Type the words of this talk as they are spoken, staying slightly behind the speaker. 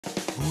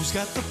Who's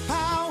got the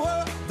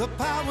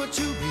power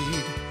to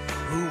read?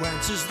 Who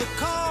answers the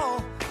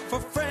call for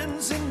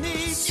friends in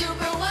need?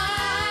 Super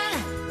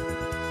wide,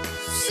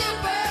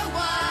 super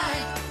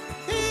wide.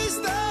 He's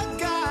the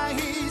guy,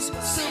 he's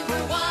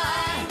Super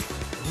wide.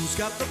 Who's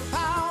got the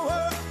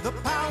power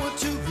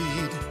to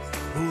read?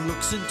 Who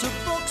looks into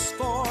books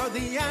for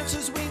the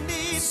answers we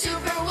need?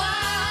 Super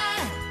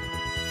wide,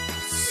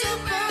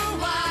 super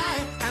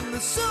wide. And the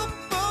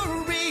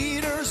super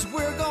readers,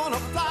 we're gonna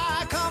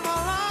fly. Come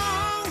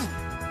along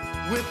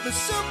with the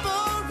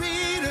super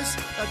readers.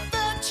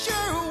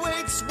 Adventure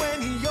waits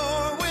when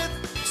you're with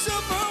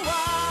Super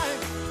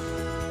Wide.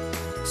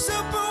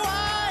 Super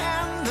Wide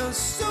and the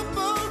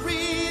super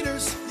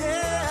readers,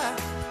 yeah.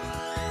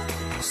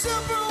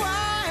 Super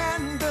Wide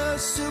and the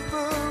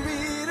super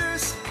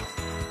readers.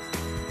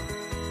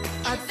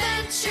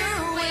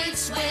 Adventure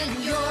waits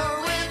when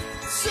you're with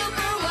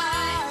Super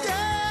Wide.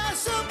 Yeah,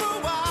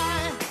 Super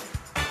Wide.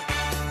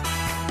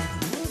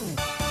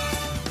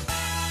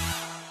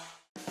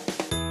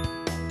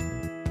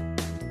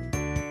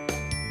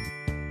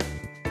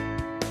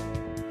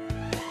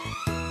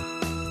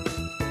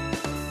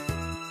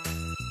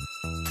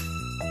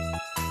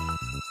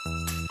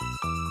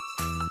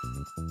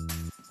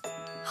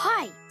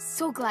 Hi,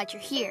 so glad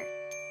you're here.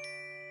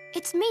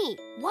 It's me,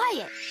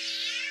 Wyatt.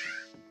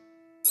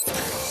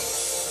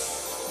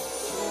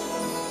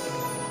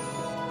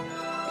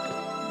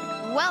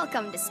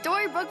 Welcome to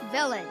Storybook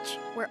Village,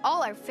 where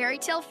all our fairy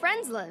tale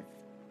friends live.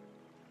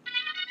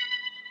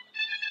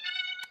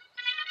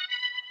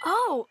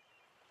 Oh,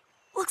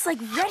 looks like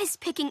Red is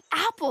picking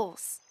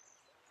apples.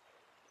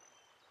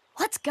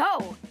 Let's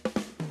go.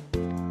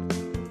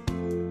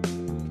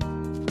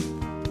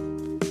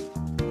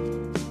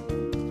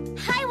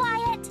 Hi,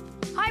 Wyatt.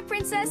 Hi,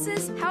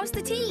 princesses. How's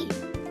the tea?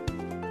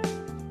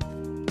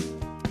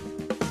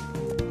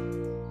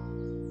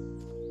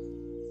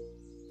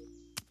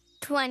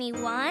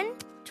 $21,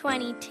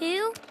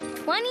 $22,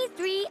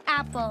 $23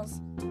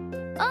 apples.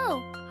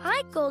 Oh,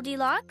 hi,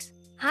 Goldilocks.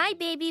 Hi,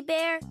 Baby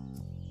Bear.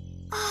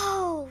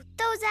 Oh,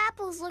 those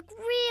apples look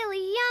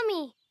really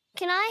yummy.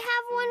 Can I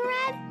have one,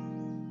 Red?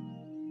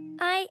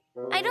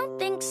 I don't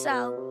think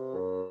so.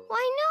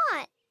 Why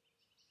not?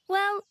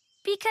 Well,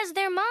 because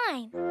they're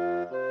mine.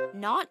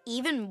 Not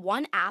even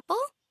one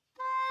apple?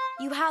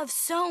 You have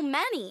so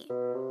many.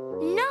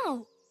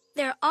 No,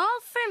 they're all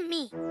for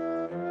me.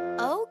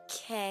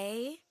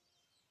 Okay.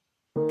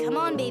 Come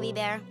on, Baby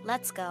Bear,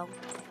 let's go.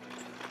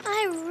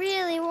 I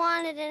really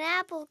wanted an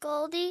apple,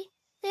 Goldie.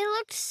 They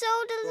looked so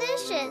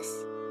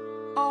delicious.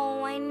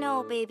 Oh, I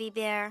know, Baby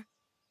Bear.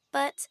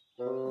 But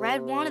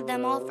Red wanted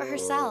them all for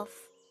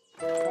herself.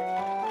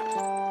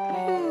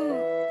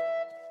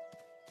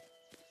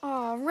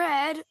 Aw,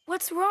 Red,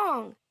 what's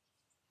wrong?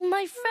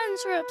 My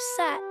friends are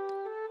upset.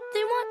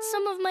 They want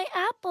some of my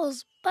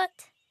apples,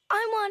 but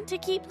I want to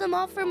keep them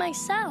all for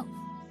myself.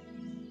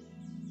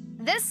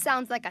 This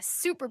sounds like a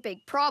super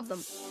big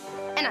problem.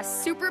 And a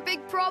super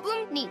big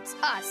problem needs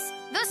us,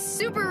 the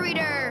Super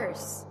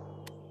Readers.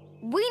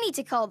 We need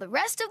to call the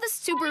rest of the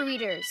Super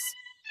Readers.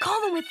 Call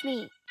them with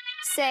me.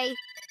 Say,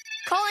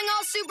 calling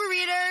all Super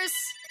Readers.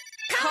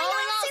 Calling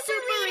all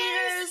Super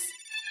Readers.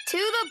 To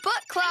the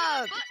book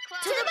club.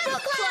 To the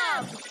book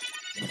club.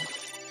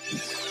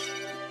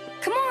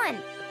 Come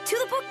on, to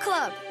the book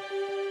club.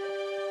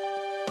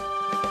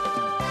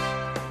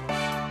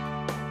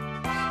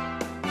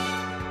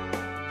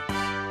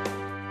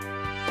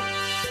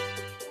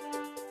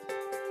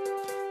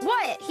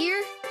 Wyatt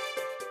here.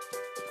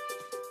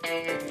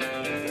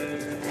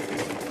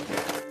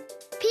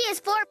 P is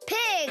for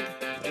pig.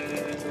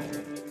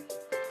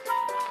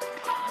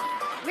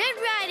 Red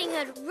Riding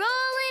Hood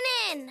rolling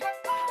in.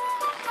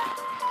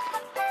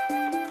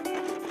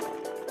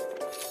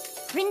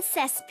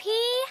 Princess P,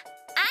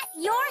 at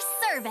your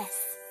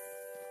service.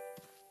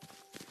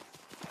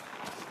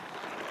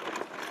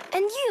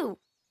 And you,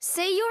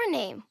 say your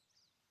name.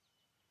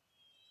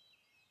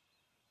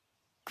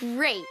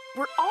 Great,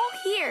 we're all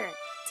here.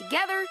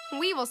 Together,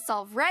 we will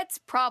solve Red's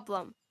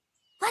problem.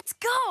 Let's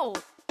go!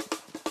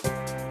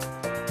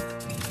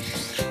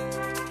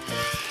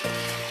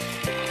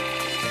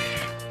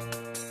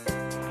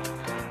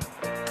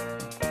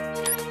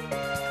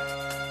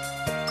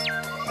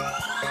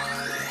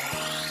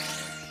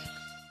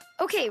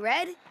 Okay,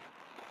 Red.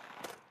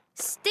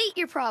 State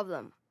your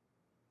problem.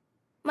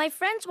 My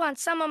friends want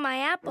some of my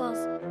apples,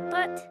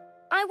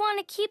 but I want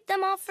to keep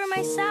them all for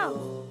myself.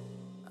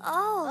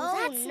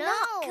 Oh, that's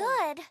not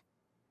good.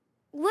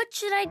 What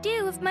should I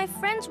do if my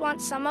friends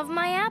want some of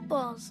my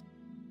apples?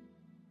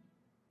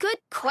 Good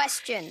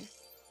question.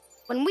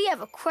 When we have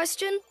a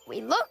question,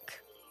 we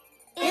look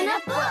In a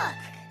book.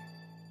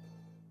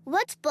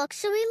 What book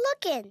should we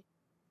look in?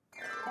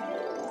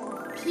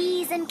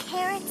 Peas and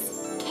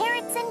carrots,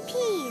 carrots and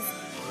peas.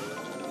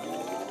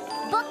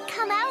 Book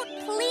come out,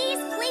 please,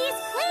 please,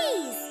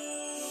 please.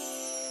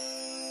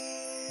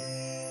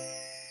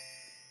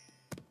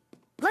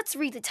 Let's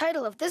read the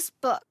title of this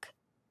book.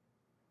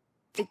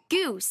 The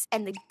Goose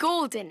and the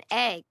Golden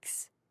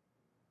Eggs.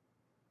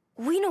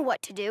 We know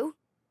what to do.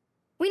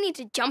 We need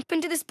to jump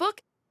into this book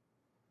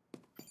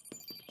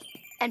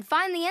and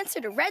find the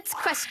answer to Red's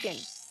question.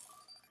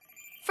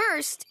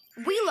 First,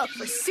 we look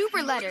for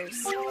super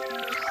letters.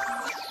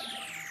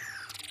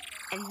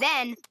 And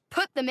then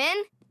put them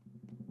in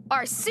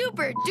our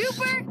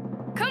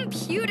super-duper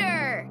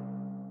computer.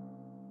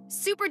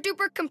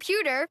 Super-duper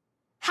computer,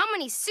 how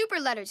many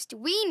super letters do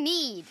we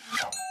need?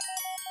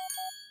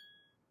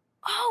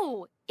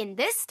 Oh, in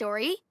this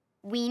story,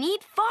 we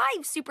need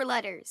 5 super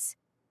letters.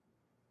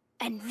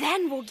 And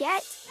then we'll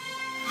get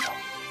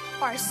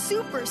our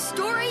super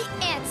story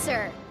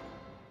answer.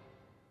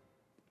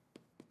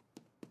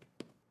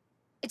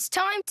 It's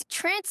time to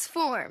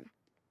transform.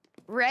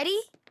 Ready?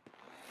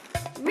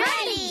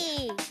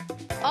 Ready!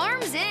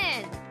 Arms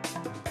in.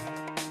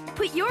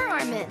 Put your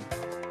arm in.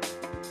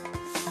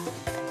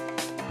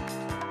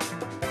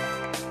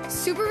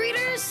 Super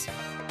readers,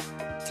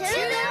 To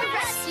the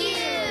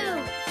rescue!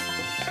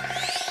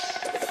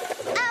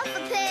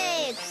 Alpha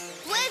Pig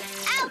with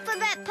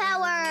alphabet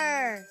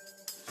power!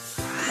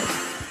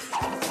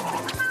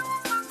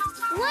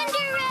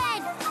 Wonder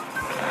Red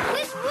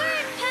with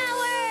word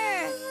power!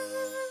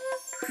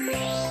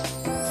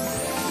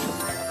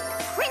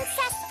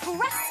 Princess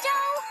Presto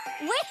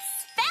with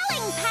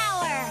spelling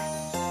power!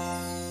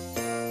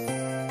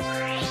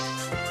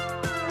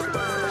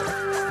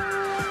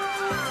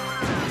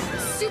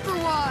 Super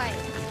Y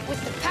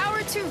with the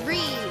power to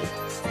read.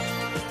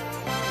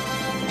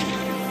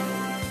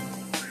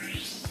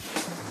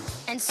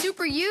 And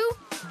Super U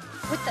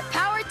with the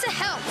power to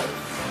help.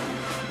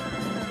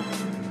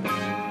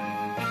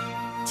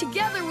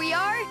 Together we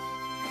are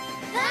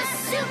The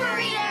Super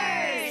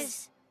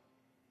Readers!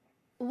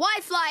 Y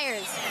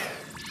Flyers.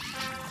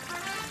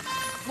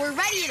 We're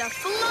ready to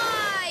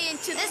fly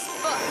into this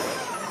book.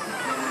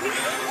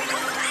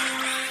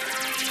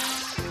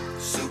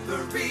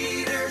 Super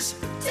readers,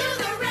 To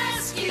the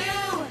rescue!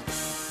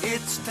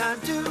 it's time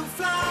to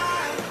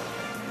fly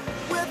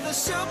with the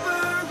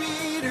super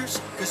readers,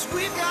 'cause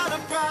we've got a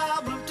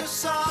problem to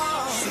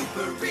solve.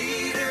 Super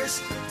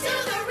readers, To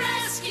the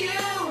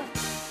rescue!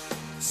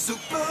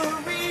 super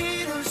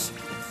readers,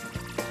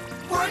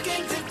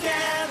 working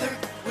together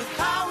with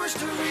powers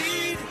to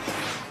read.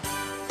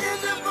 In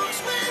the books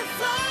we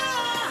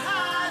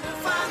fly to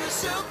find the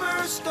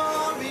super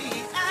story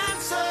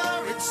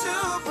answer. It's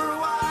super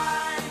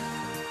wide.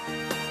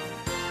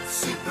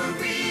 Super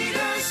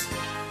readers,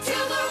 To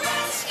the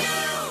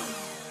rescue!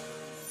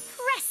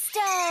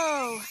 Presto!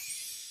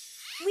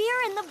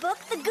 We're in the book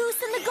The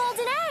Goose and the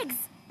Golden Eggs.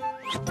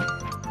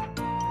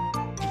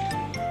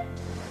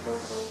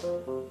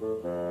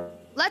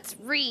 Let's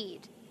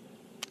read.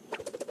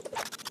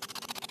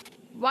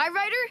 Y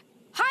Writer,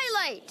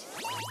 highlight.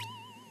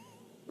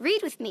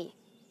 Read with me.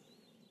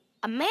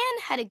 A man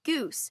had a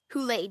goose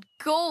who laid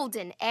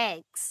golden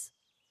eggs.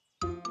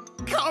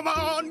 Come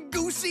on,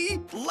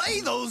 Goosey!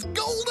 Lay those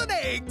golden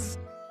eggs!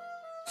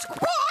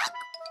 Squawk!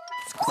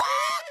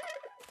 Squawk!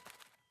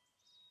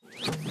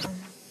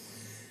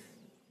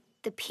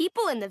 The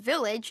people in the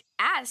village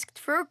asked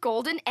for a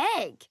golden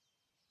egg.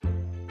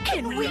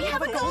 Can we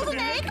have a golden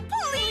egg,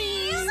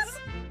 please?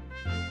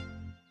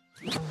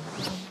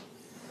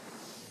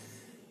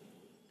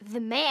 The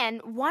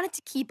man wanted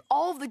to keep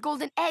all of the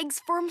golden eggs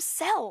for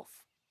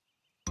himself.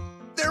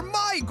 They're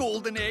my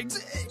golden eggs!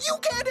 You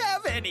can't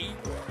have any!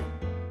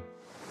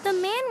 The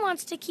man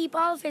wants to keep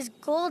all of his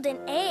golden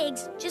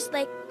eggs, just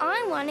like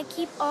I want to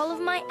keep all of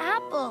my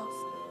apples.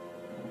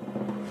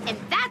 And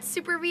that,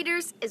 Super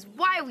Readers, is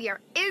why we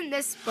are in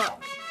this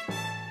book.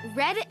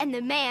 Red and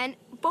the man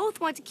both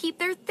want to keep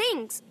their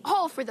things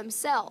all for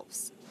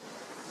themselves.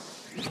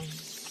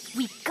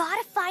 We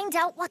gotta find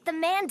out what the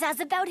man does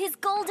about his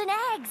golden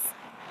eggs.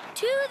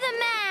 To the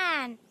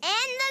man!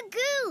 And the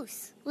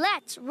goose.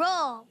 Let's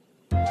roll.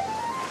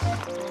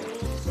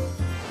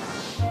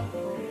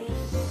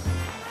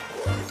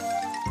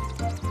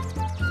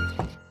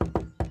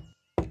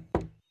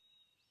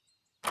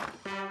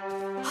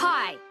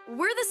 Hi,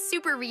 we're the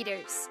Super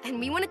Readers, and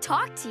we want to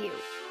talk to you.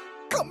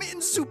 Come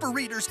in, super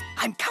readers!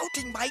 I'm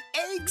counting my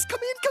eggs!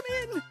 Come in, come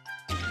in!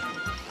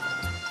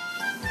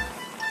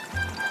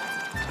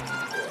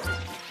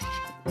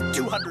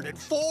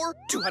 204,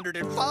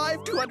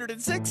 205,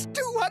 206,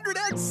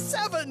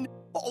 207!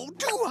 Oh,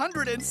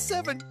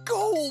 207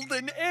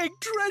 golden egg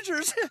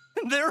treasures!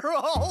 They're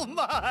all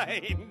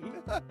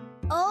mine!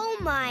 Oh,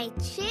 my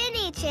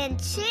chinny chin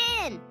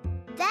chin.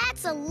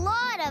 That's a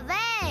lot of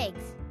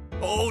eggs.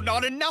 Oh,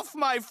 not enough,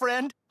 my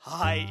friend!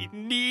 I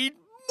need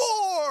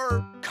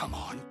more! Come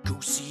on,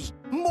 Goosey,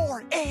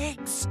 more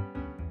eggs!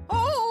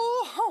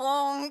 Oh,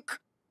 honk.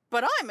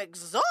 But I'm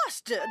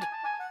exhausted.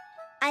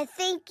 I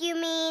think you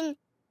mean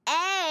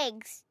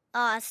eggs,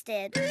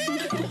 Austin.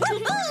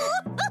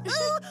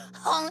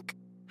 Honk.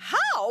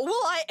 How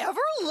will I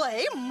ever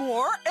lay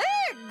more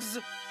eggs?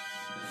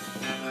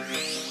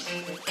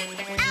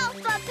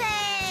 Alpha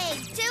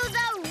Pig, to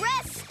the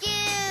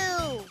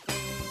rescue!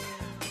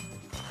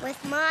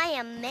 With my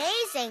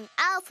amazing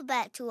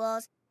alphabet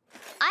tools,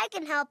 I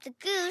can help the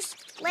goose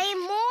lay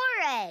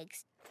more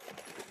eggs.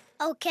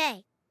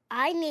 Okay,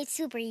 I need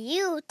Super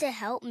U to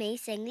help me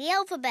sing the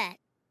alphabet.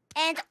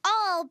 And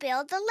I'll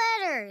build the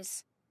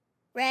letters.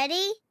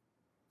 Ready?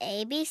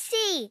 A, B,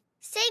 C.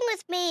 Sing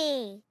with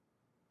me.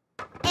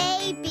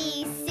 A,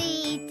 B,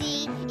 C,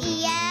 D,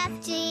 E, F,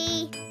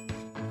 G,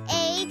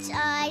 H,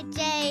 I,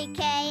 J,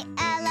 K,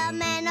 L,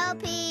 M, N, O,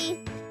 P,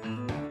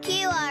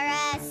 Q, R,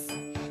 S,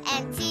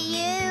 and T,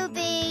 U,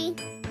 V,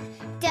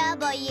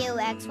 W,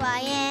 X,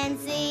 Y, and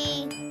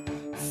Z.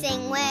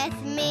 Sing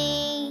with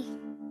me.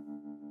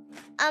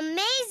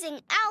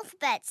 Amazing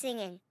alphabet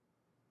singing.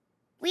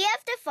 We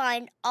have to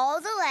find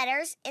all the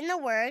letters in the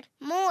word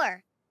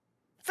more.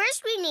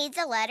 First, we need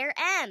the letter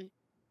M.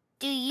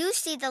 Do you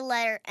see the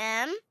letter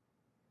M?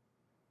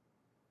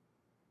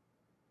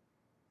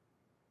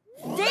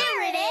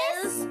 There it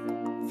is!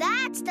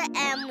 That's the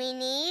M we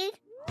need.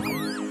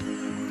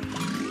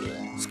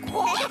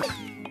 Squawk!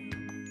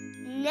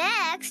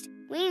 Next,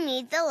 we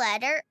need the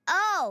letter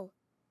O.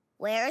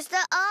 Where's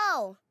the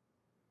O?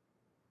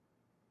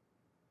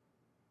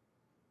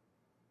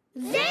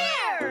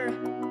 There!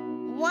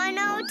 One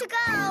O to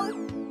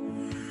go.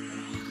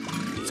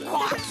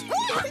 Squawk!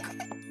 Squawk!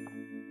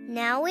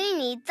 Now we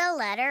need the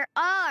letter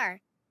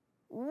R.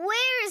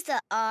 Where's the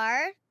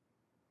R?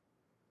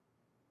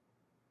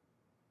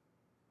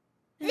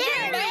 There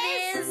it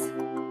is!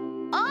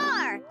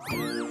 R.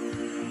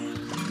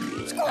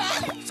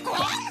 Squawk!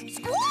 Squawk!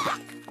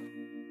 Squawk!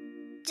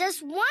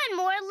 Just one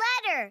more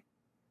letter.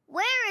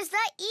 Where is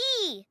the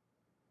E?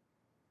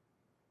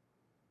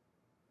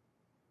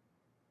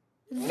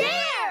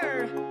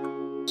 There!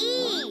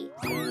 E.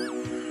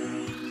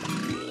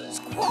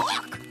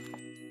 Squawk!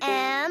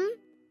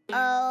 M-O-R-E.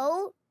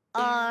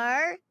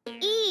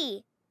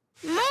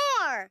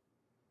 More.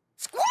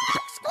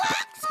 Squawk!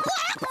 Squawk!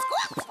 Squawk!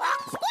 Squawk!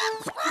 Squawk!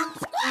 Squawk!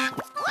 Squawk!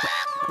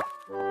 Squawk!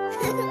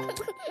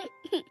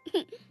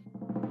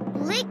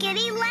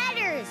 Lickety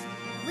letters.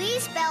 We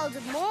spelled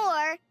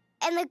more,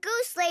 and the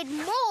goose laid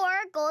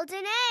more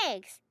golden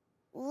eggs.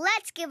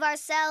 Let's give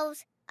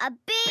ourselves a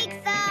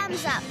big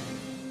thumbs up.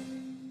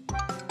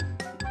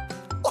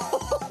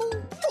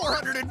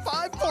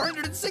 405,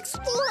 406,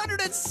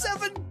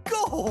 407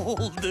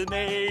 golden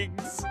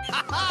eggs.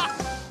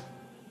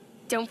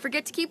 Don't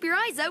forget to keep your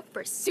eyes out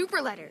for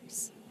super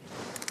letters.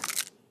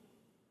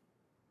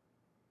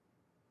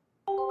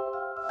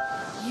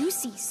 You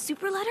see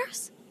super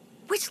letters?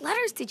 Which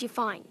letters did you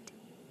find?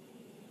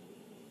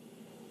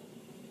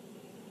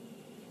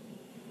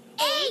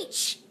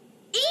 H!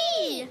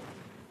 E!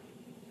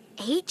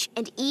 H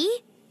and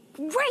E?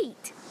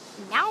 Great!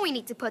 Now we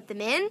need to put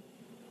them in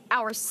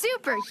our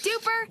super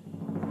duper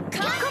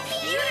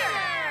Computer!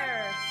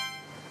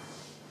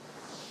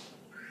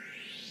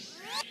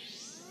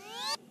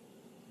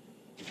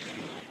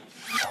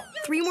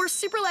 3 more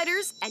super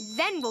letters, and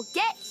then we'll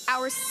get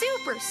our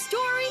super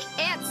story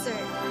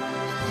answered.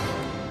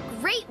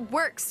 Great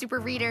work, super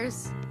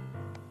readers.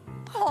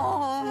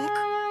 Honk.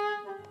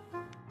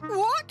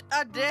 What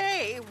a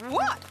day!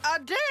 What a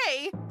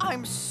day!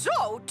 I'm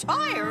so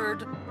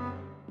tired.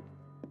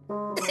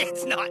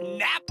 It's not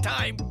nap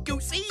time,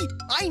 Goosey.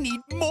 I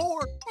need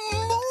more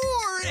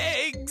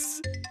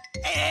eggs.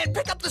 And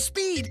pick up the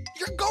speed.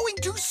 You're going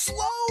too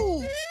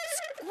slow.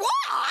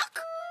 Squawk!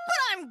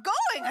 But I'm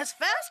going as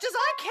fast as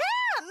I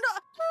can.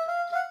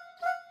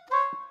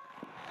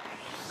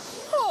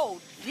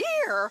 Oh,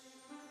 dear.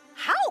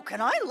 How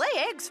can I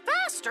lay eggs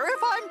faster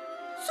if I'm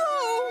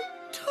so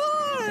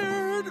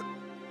tired?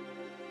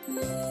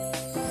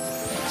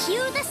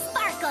 Cue the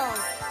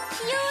sparkles.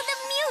 Cue the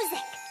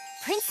music.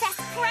 Princess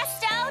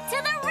Presto to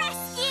the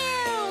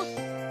rescue!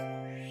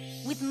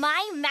 With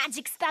my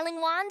magic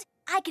spelling wand,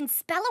 I can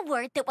spell a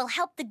word that will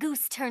help the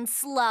goose turn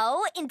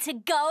slow into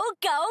go,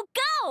 go,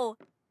 go.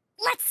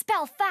 Let's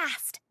spell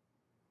fast.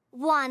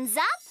 Wands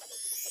up.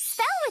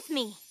 Spell with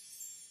me.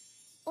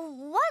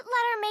 What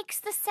letter makes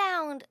the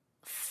sound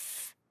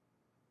F?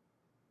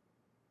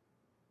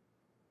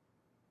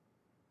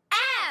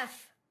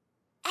 F!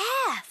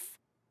 F.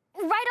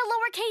 Write a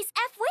lowercase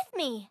f with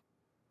me.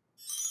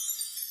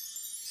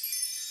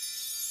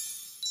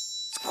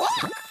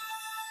 Squawk!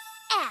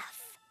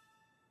 F.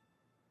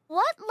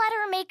 What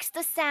letter makes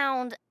the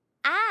sound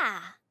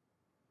ah?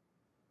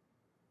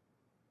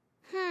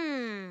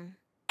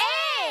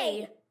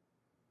 A!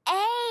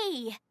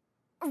 A.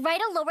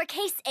 Write a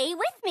lowercase a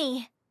with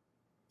me.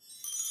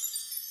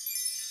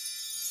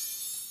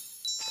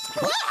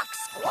 Squawk!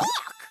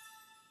 Squawk!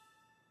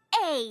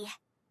 A.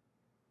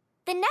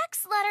 The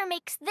next letter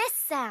makes this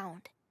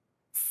sound.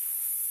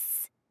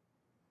 S.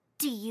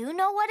 Do you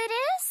know what it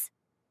is?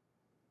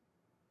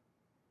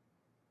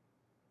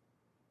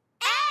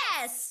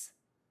 S!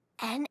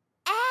 An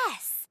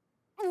S.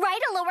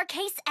 Write a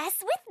lowercase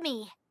s with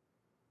me.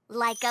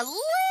 Like a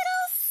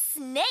little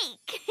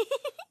snake.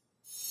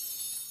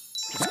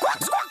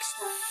 Squawk! Squawk!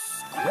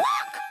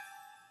 Squawk!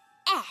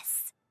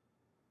 S.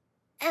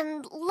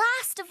 And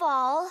last of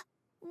all,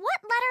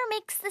 what letter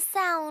makes the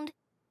sound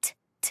t,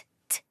 t,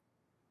 t?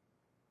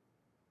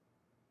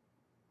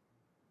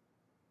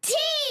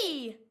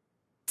 T!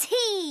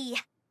 T.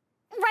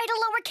 Write a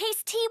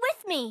lowercase t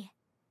with me.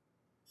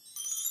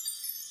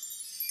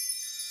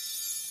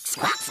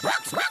 Squawk,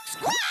 squawk, squawk,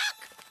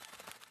 squawk!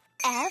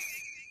 F-A-S-T?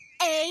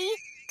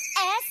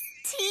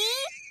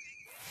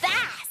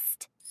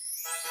 Fast!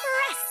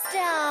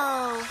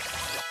 Presto!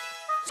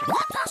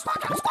 Squawk, squawk,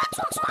 squawk, squawk, squawk,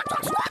 squawk,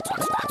 squawk,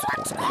 squawk, squawk,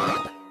 squawk,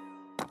 squawk!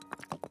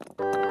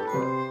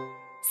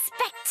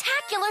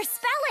 Spectacular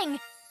spelling!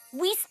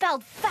 We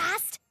spelled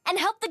fast and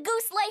helped the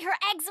goose lay her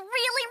eggs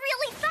really,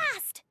 really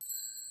fast.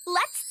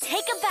 Let's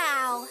take a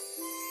bow.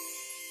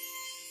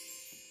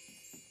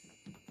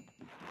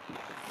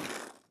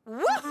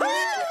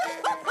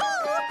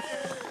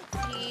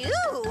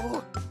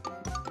 Phew!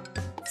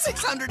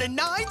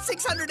 609,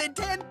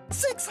 610,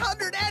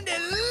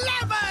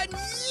 611!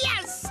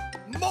 Yes!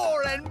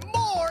 More and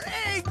more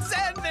eggs,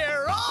 and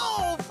they're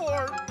all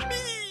for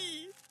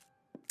me!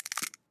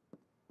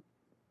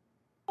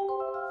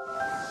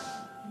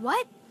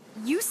 What?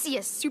 You see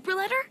a super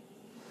letter?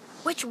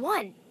 Which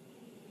one?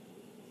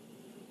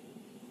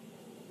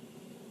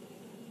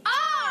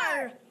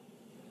 R!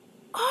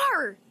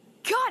 R!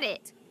 Got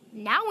it!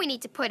 Now we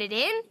need to put it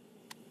in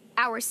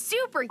our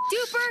super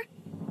duper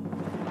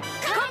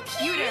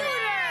computer!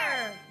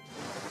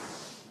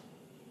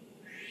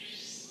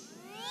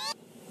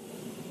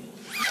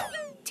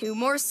 Two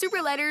more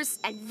super letters,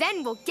 and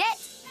then we'll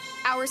get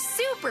our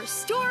super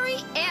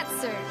story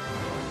answer.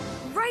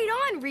 Right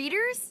on,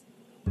 readers!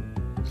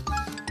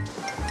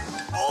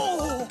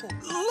 Oh,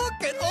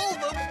 look at all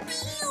the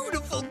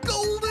beautiful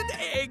golden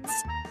eggs!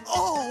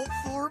 All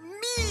for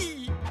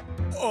me!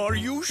 Are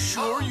you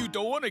sure you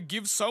don't want to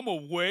give some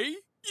away?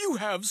 You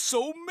have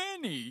so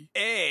many.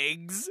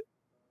 Eggs?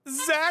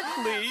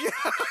 Exactly!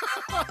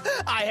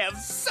 I have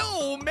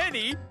so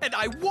many, and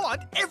I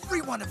want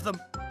every one of them.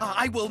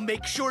 I will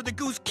make sure the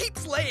goose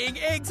keeps laying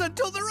eggs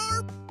until there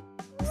are 1,000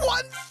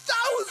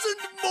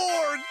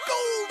 more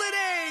golden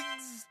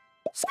eggs!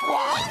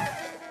 Squawk!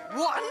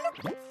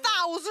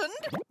 1,000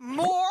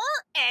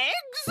 more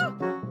eggs?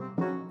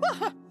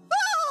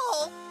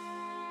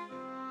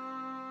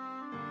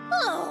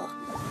 Oh,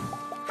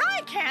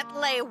 I can't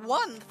lay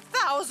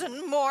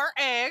 1,000 more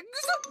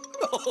eggs.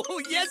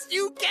 Oh, yes,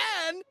 you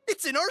can!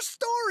 It's in our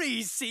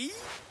story, see?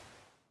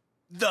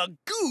 The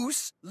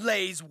goose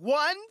lays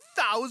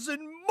 1,000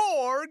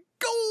 more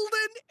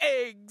golden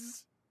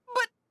eggs.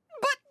 But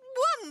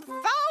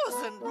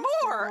 1,000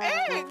 more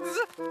eggs?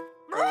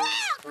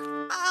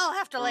 I'll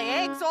have to lay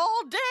eggs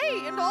all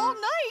day and all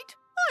night.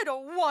 I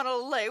don't want to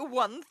lay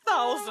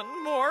 1,000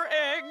 more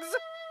eggs.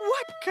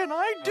 What can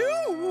I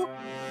do?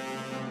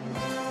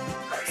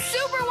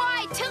 Super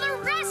Y to the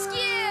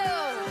rescue!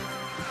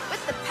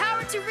 With the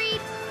power to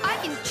read, I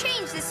can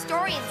change this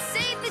story and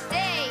save the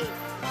day.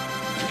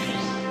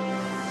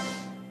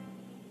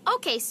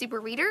 Okay, super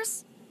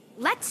readers,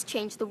 let's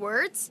change the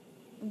words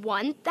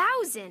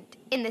 1,000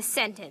 in the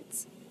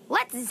sentence.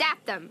 Let's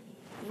zap them.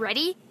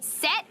 Ready,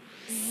 set,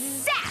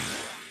 zap!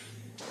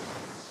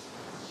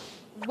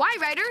 Y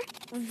Writer,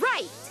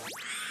 right.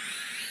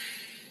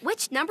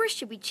 Which number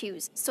should we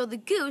choose so the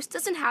goose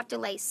doesn't have to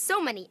lay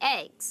so many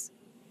eggs?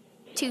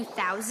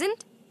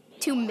 2,000,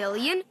 2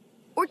 million,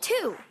 or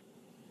 2?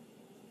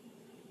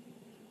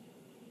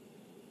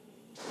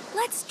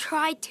 Let's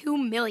try 2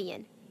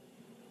 million.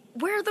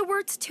 Where are the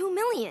words 2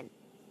 million?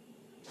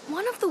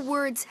 One of the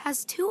words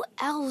has 2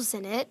 L's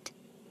in it.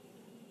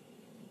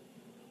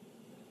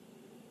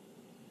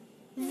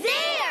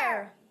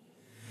 There!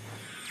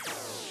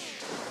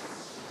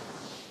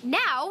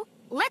 Now,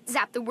 let's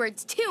zap the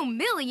words 2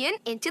 million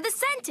into the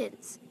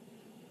sentence.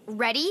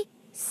 Ready,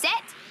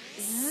 set,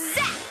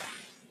 zap!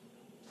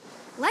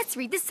 Let's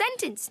read the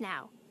sentence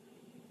now.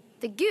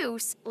 The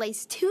goose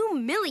lays 2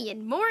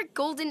 million more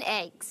golden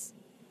eggs.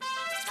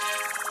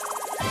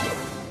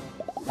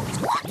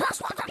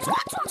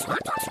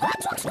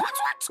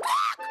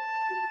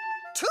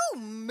 2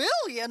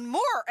 million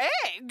more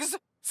eggs?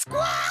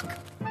 Squawk!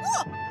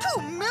 Look,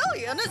 2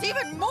 million is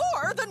even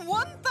more than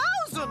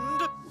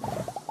 1,000.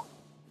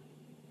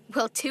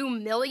 Will 2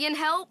 million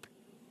help?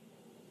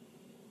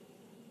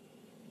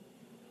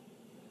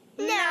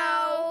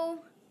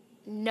 No.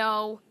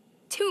 No.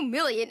 2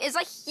 million is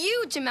a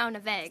huge amount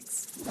of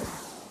eggs.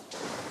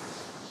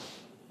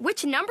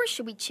 Which number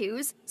should we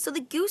choose so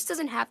the goose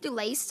doesn't have to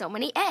lay so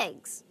many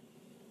eggs?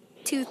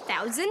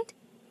 2,000,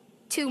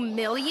 2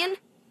 million,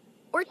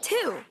 or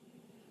 2?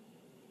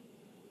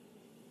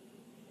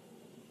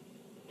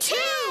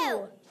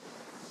 2!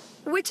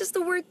 Which is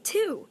the word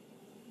 2?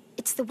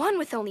 It's the one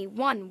with only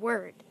one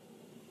word.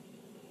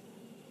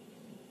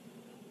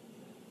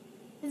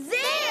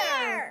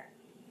 There!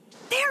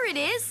 There it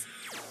is!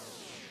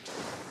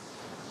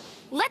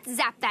 Let's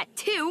zap that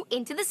 2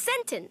 into the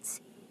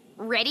sentence.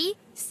 Ready,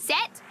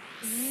 set,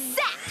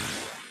 zap!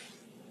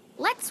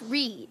 Let's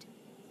read.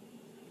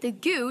 The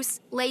goose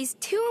lays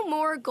 2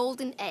 more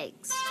golden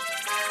eggs.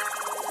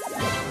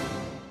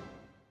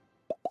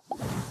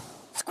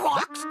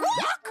 Squawk,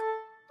 squawk!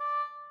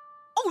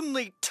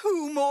 Only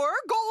 2 more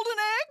golden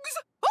eggs?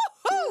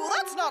 Oh,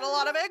 that's not a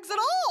lot of eggs at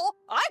all.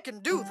 I can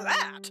do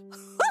that.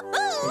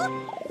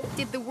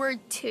 Did the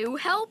word 2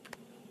 help?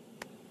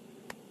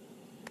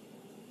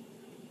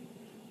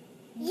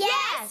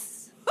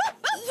 Yes!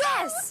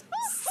 Yes!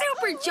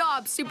 Super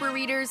job, Super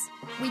Readers!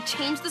 We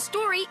changed the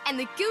story, and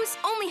the goose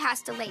only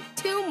has to lay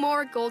 2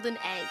 more golden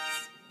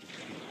eggs.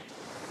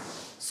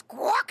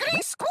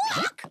 Squawkity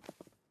squawk!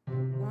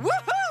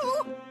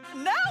 Woohoo!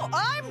 Now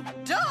I'm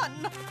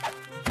done!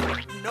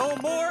 No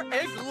more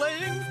egg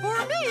laying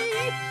for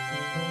me!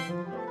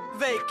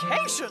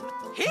 Vacation,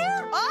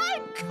 here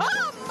I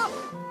come!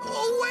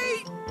 Oh,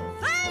 wait!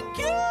 Thank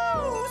you,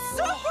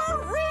 Super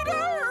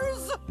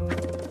Readers!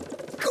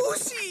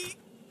 Goosey!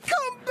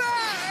 Come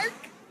back!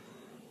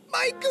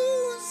 My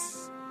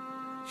goose!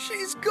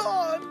 She's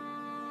gone.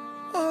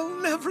 I'll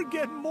never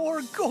get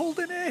more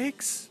golden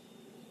eggs.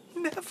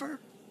 Never.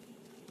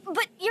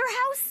 But your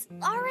house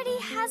already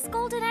has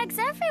golden eggs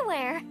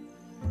everywhere.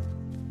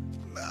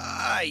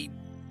 I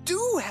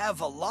do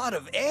have a lot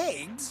of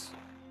eggs.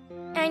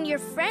 And your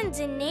friends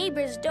and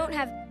neighbors don't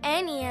have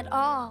any at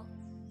all.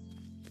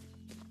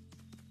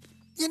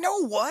 You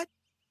know what?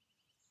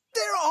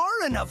 There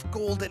are enough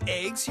golden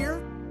eggs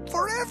here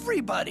for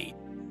everybody.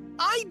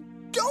 I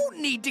don't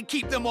need to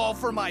keep them all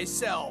for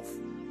myself.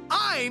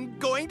 I'm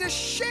going to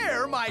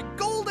share my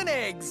golden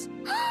eggs.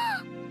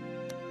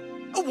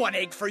 1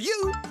 egg for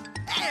you,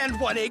 and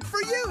 1 egg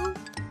for you,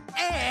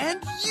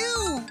 and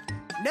you.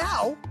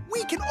 Now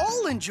we can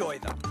all enjoy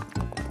them.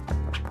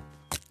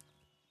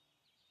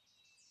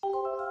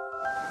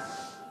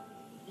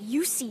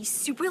 You see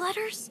super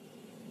letters?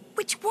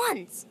 Which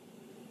ones?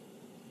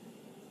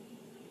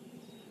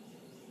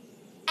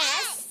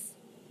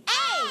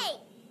 S-A!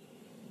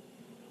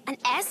 An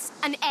S,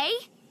 an A?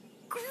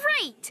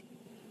 Great!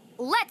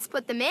 Let's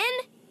put them in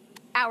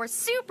our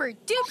super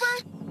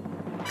duper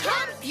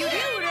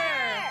computer!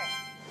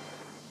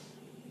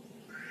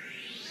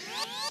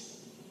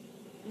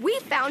 We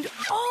found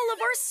all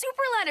of our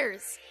super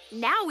letters.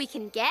 Now we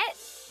can get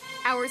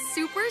our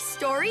super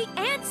story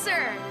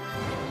answer.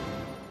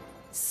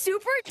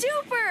 Super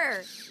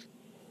duper!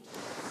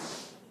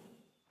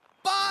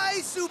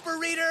 Bye, Super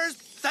Readers.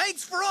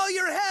 Thanks for all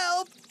your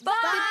help.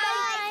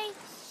 Bye!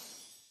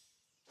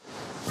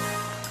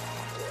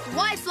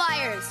 Why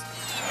Flyers?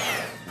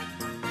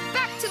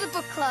 Back to the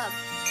book club.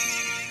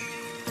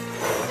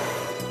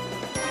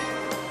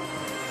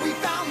 We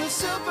found the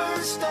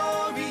super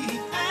story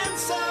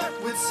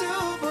answer with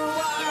Super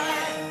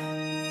Why.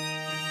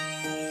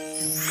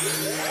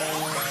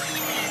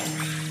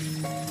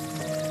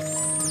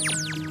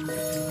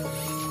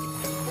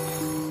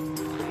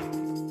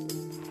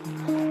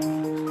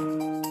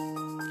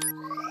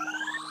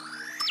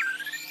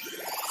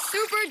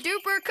 Super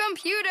duper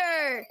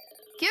computer!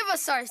 Give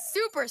us our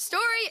super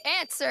story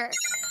answer.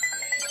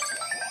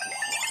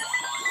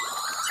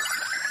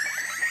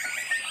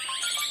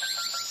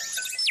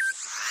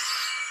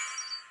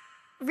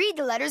 Read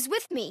the letters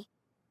with me.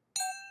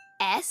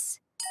 S,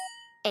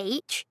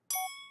 H,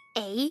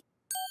 A,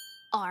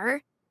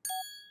 R,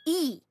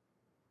 E.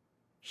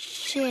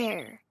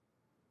 Share.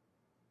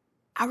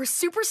 Our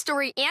super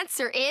story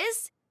answer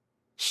is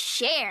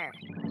share.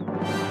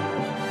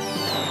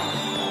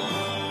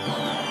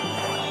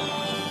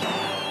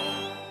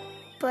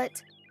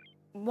 But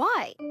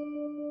why?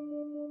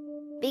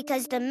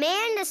 Because the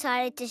man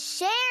decided to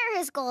share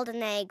his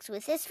golden eggs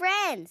with his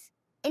friends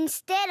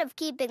instead of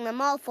keeping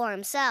them all for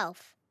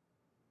himself.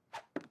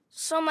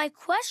 So my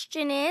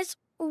question is,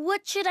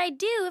 what should I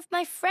do if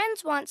my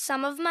friends want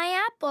some of my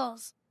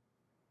apples?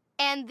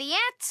 And the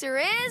answer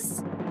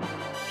is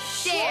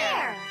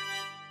share.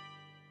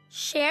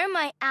 Share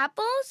my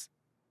apples?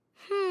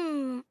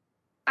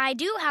 I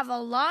do have a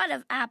lot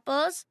of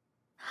apples.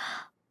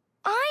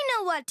 I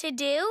know what to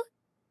do.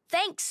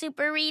 Thanks,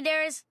 Super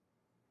Readers.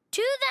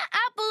 To the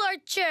apple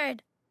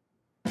orchard.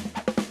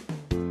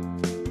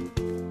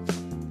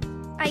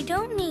 I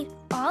don't need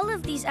all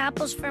of these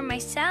apples for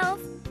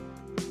myself.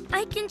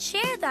 I can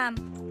share them.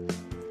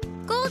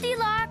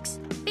 Goldilocks,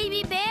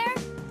 Baby Bear.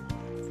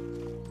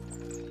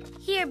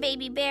 Here,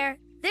 Baby Bear.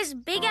 This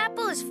big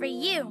apple is for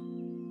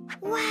you.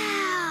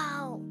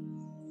 Wow!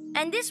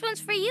 And this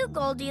one's for you,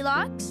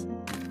 Goldilocks.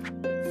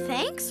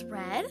 Thanks,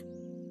 Red.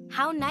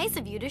 How nice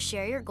of you to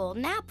share your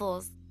golden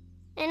apples.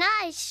 And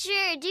I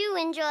sure do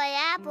enjoy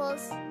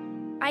apples.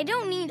 I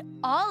don't need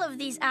all of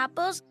these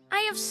apples.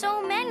 I have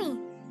so many.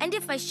 And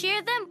if I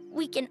share them,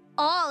 we can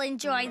all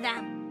enjoy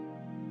them.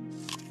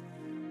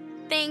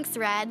 Thanks,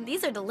 Red.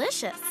 These are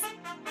delicious.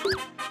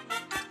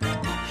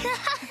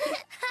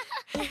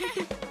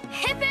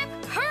 Hip hip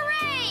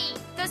hooray!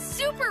 The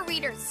Super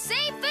Readers say